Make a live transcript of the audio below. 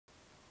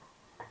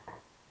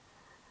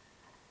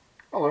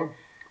Hello,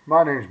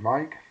 my name's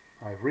Mike.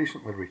 I've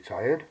recently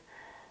retired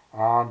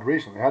and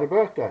recently had a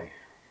birthday.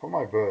 For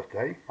my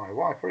birthday, my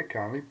wife very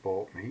kindly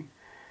bought me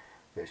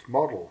this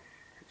model.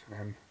 It's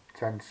an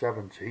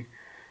M1070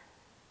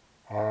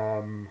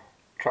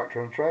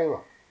 tractor and trailer.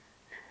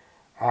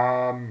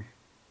 I'm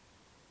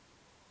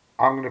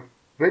going to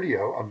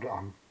video,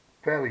 I'm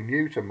fairly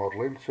new to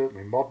modelling,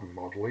 certainly modern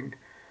modelling.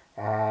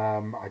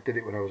 I did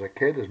it when I was a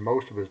kid, as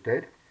most of us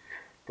did,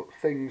 but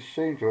things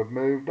seem to have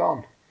moved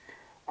on.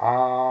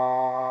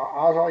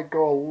 As I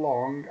go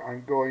along,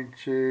 I'm going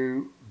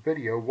to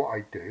video what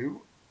I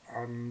do,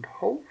 and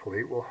hopefully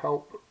it will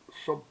help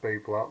some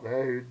people out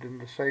there who are in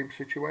the same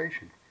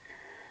situation.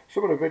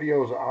 Some of the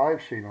videos that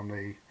I've seen on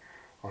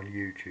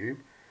YouTube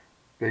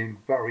been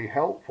very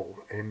helpful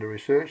in the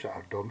research that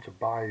I've done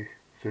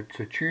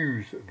to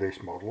choose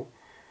this model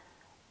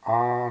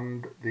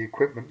and the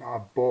equipment that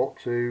I've bought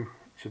to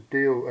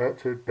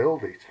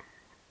build it.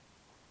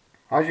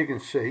 As you can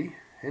see,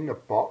 in the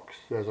box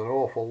there's an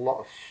awful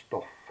lot of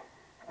stuff.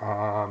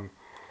 A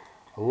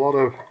lot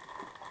of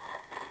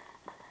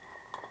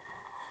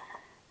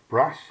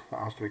brass that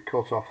has to be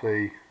cut off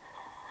the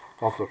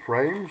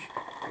frames.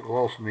 It will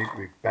also need to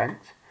be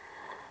bent.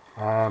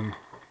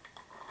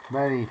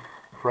 Many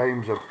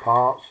frames of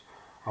parts.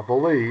 I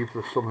believe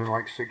there's something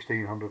like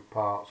 1,600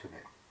 parts in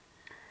it.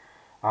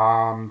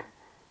 And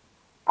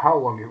how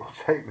long it will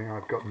take me,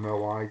 I've got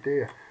no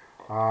idea.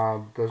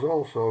 There's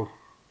also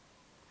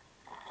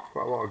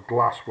quite a lot of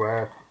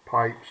glassware,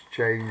 pipes,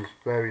 chains,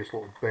 various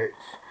little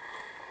bits.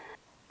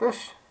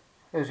 This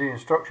is the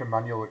instruction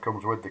manual that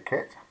comes with the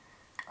kit.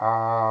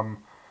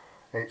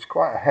 It's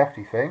quite a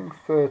hefty thing,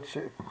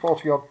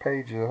 40 odd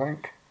pages I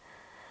think.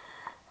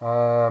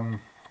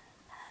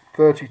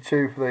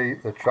 32 for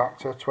the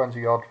tractor,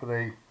 20 odd for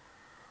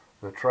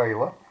the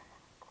trailer.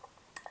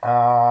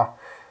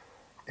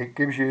 It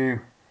gives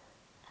you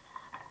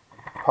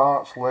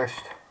parts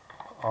list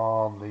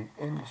on the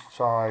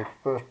inside,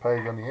 first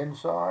page on the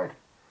inside,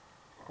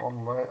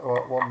 one there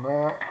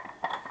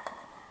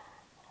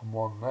and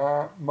one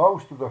there.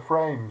 Most of the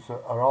frames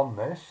that are on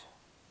this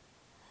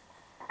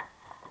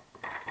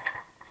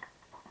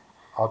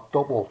are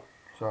double,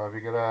 so if you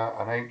get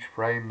an H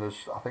frame,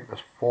 I think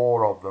there's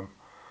 4 of them,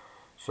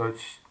 so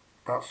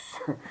that's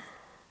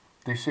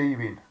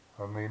deceiving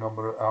on the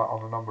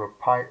number of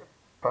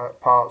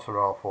parts there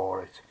are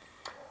for it.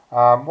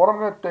 What I'm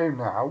going to do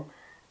now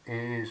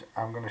is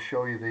I'm going to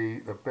show you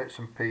the bits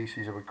and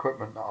pieces of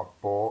equipment that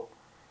I've bought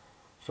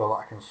so that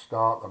I can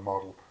start the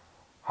model.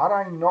 Had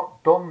I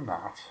not done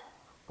that,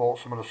 bought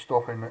some of the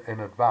stuff in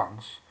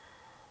advance,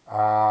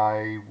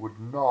 I would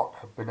not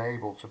have been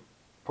able to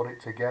put it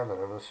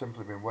together. I'd have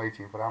simply been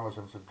waiting for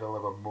Amazon to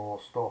deliver more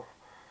stuff.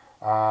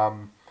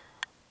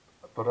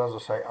 But as I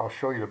say, I'll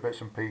show you the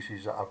bits and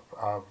pieces that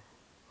I've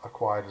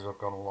acquired as I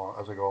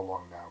go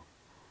along now.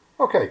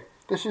 Okay,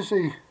 this is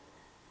the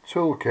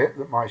toolkit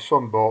that my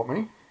son bought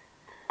me.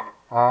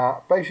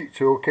 Basic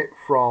toolkit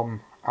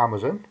from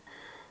Amazon.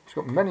 It's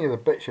got many of the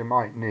bits you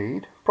might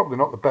need. Probably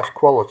not the best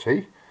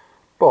quality,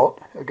 but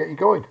it'll get you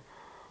going.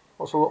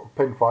 Lots of little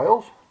pin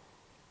files.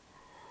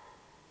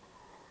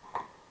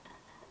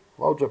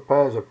 Loads of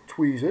pairs of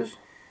tweezers.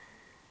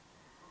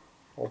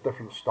 All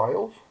different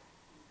styles.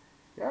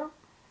 Yeah.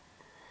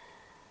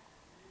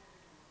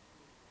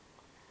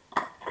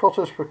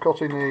 Cutters for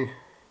cutting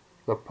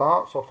the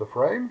parts off the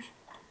frames.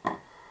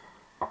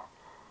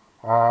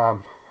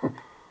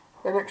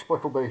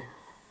 Inexplicably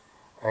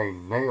a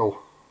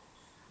nail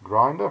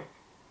grinder,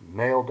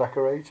 nail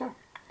decorator,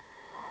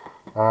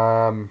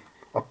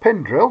 a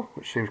pin drill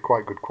which seems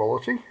quite good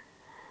quality,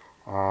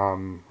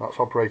 that's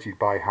operated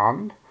by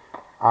hand,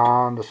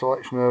 and a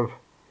selection of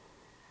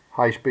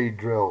high-speed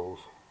drills.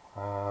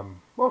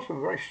 Most of them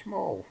are very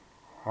small,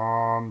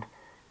 and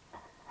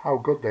how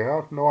good they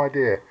are, no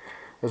idea.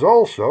 There's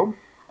also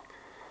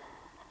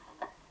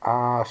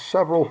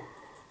several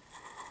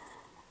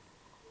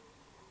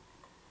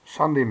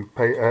sanding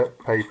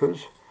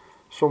papers,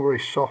 some very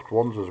soft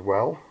ones as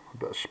well, a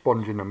bit of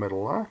sponge in the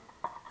middle there,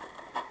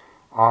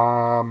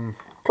 a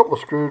couple of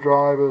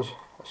screwdrivers,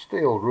 a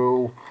steel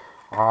rule,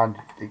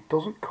 and it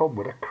doesn't come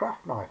with a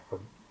craft knife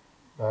for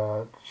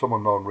some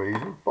unknown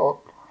reason, but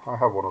I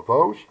have one of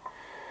those.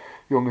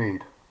 You'll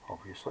need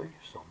obviously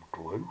some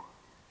glue,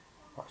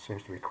 that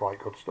seems to be quite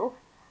good stuff,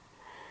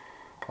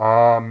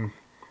 and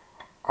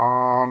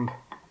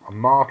a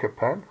marker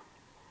pen,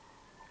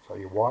 I'll tell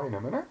you why in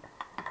a minute,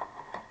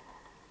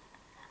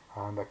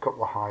 and a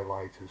couple of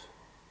highlighters,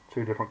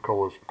 2 different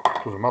colours,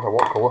 doesn't matter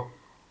what colour.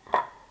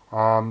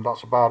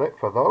 That's about it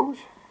for those.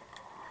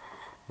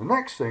 The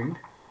next thing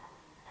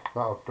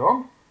that I've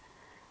done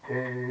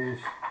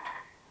is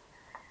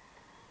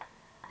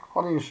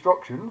on the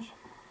instructions,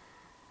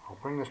 I'll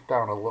bring this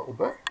down a little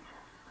bit.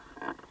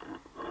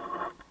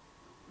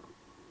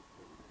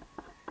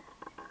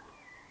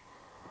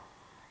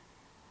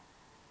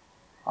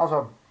 As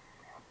I've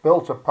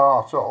built a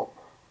part up,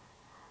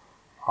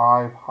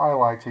 I've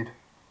highlighted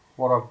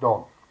what I've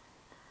done.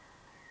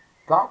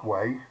 That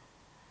way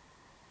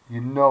you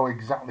know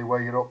exactly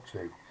where you're up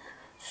to.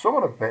 Some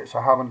of the bits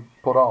I haven't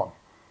put on.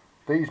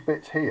 These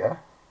bits here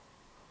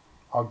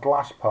are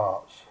glass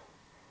parts,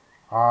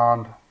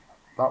 and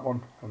that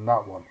one and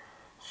that one.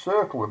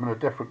 Circle them in a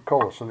different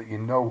colour so that you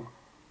know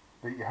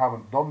that you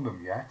haven't done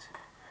them yet.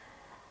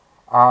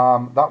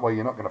 That way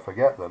you're not going to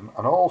forget them.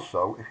 And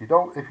also, if you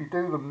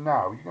do them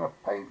now, you're going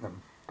to paint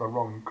them the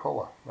wrong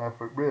colour.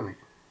 Therefore, it really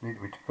need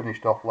to be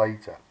finished off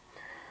later.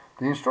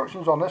 The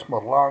instructions on this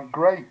model aren't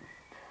great.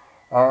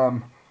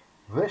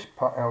 This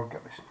part, I'll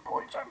get this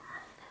pointer.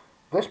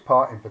 This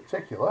part in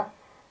particular,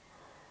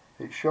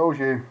 it shows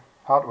you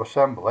how to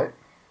assemble it,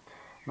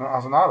 and it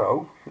has an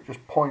arrow that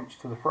just points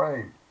to the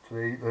frame,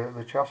 to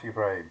the chassis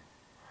frame.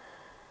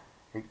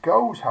 It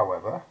goes,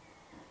 however,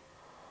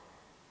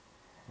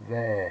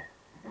 there,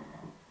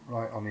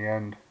 right on the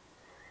end,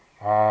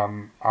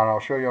 and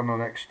I'll show you on the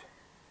next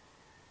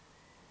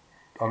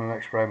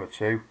frame or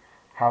two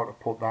how to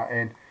put that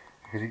in,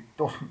 because it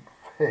doesn't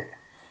fit.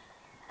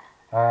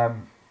 I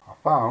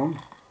found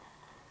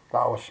that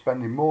I was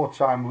spending more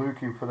time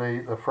looking for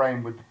the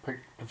frame with the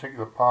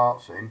particular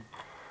parts in,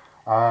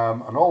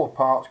 and all the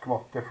parts come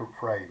off different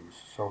frames.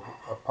 So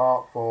a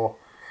part for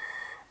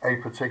a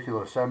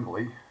particular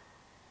assembly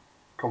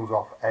comes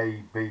off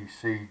A, B,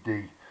 C,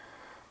 D.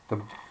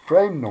 The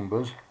frame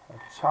numbers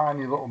are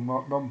tiny little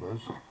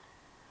numbers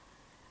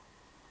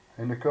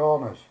in the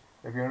corners.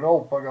 If you're an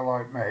old bugger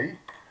like me,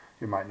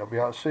 you might not be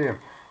able to see them.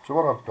 So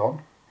what I've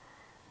done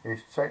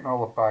is taken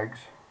all the bags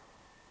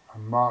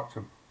and marked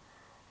them.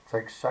 It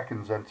takes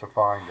seconds then to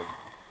find them.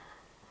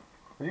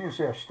 As you can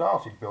see, I've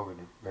started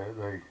building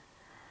the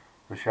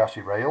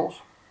chassis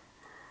rails,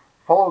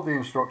 followed the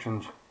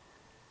instructions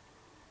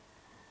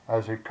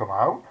as they've come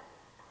out,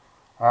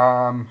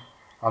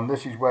 and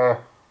this is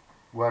where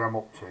I'm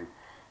up to.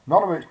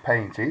 None of it's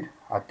painted.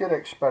 I did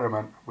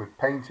experiment with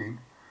painting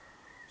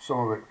some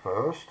of it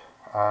first,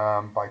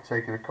 by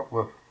taking a couple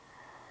of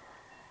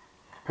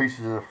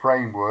pieces of the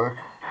framework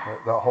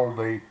that hold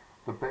the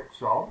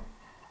bits on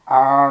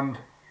and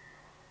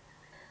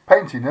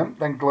painting them,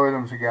 then gluing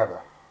them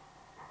together.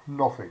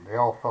 Nothing, they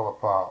all fell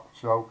apart.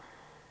 So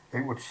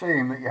it would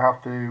seem that you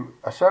have to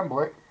assemble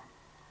it,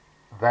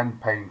 then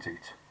paint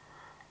it,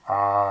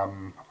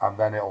 and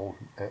then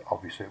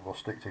obviously it will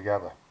stick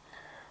together.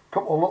 A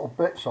couple of little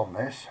bits on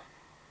this.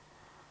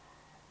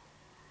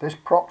 This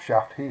prop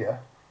shaft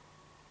here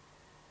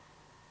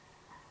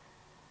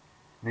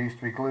needs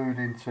to be glued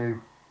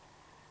into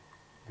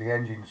the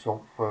engine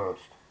sump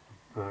first,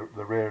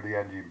 the rear of the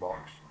engine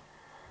box,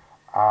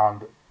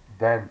 and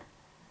then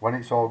when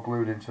it's all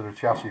glued into the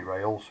chassis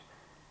rails,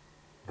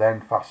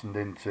 then fastened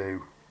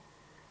into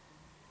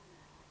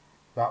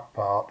that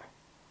part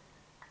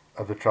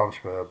of the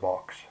transfer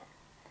box.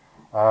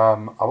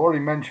 I've already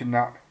mentioned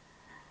that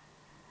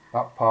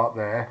part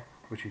there,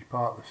 which is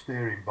part of the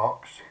steering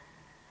box.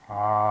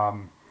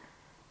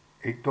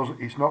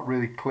 It's not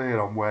really clear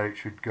on where it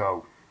should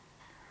go.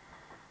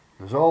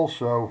 There's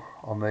also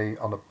on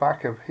the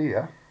back of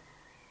here,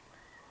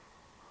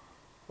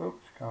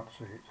 oops, can't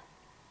see it,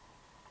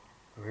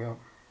 there we go,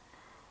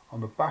 on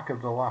the back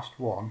of the last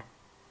one,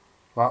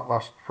 that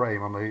last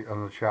frame on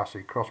the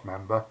chassis cross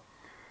member,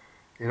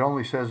 it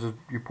only says that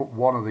you put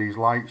one of these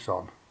lights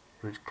on,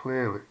 but it's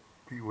clear that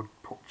you would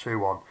put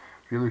two on.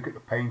 If you look at the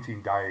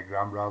painting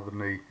diagram rather than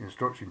the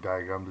instruction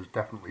diagram, there's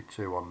definitely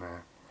two on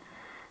there.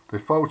 The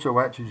photo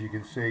etch, as you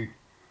can see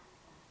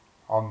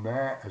on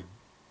there, has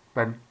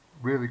bent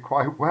really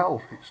quite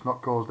well. It's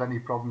not caused any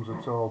problems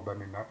at all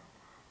bending that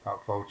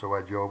photo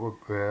edge over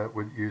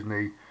with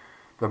using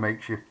the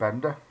makeshift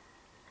bender.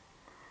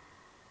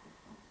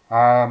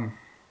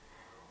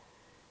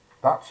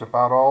 That's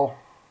about all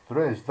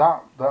there is.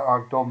 That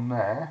I've done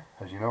there,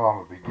 as you know, I'm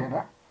a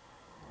beginner,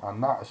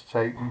 and that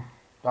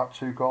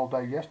took all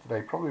day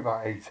yesterday, probably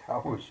about 8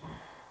 hours.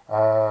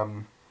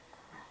 I'll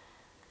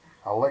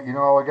let you know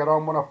how I get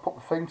on when I put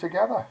the thing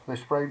together, this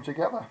frame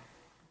together.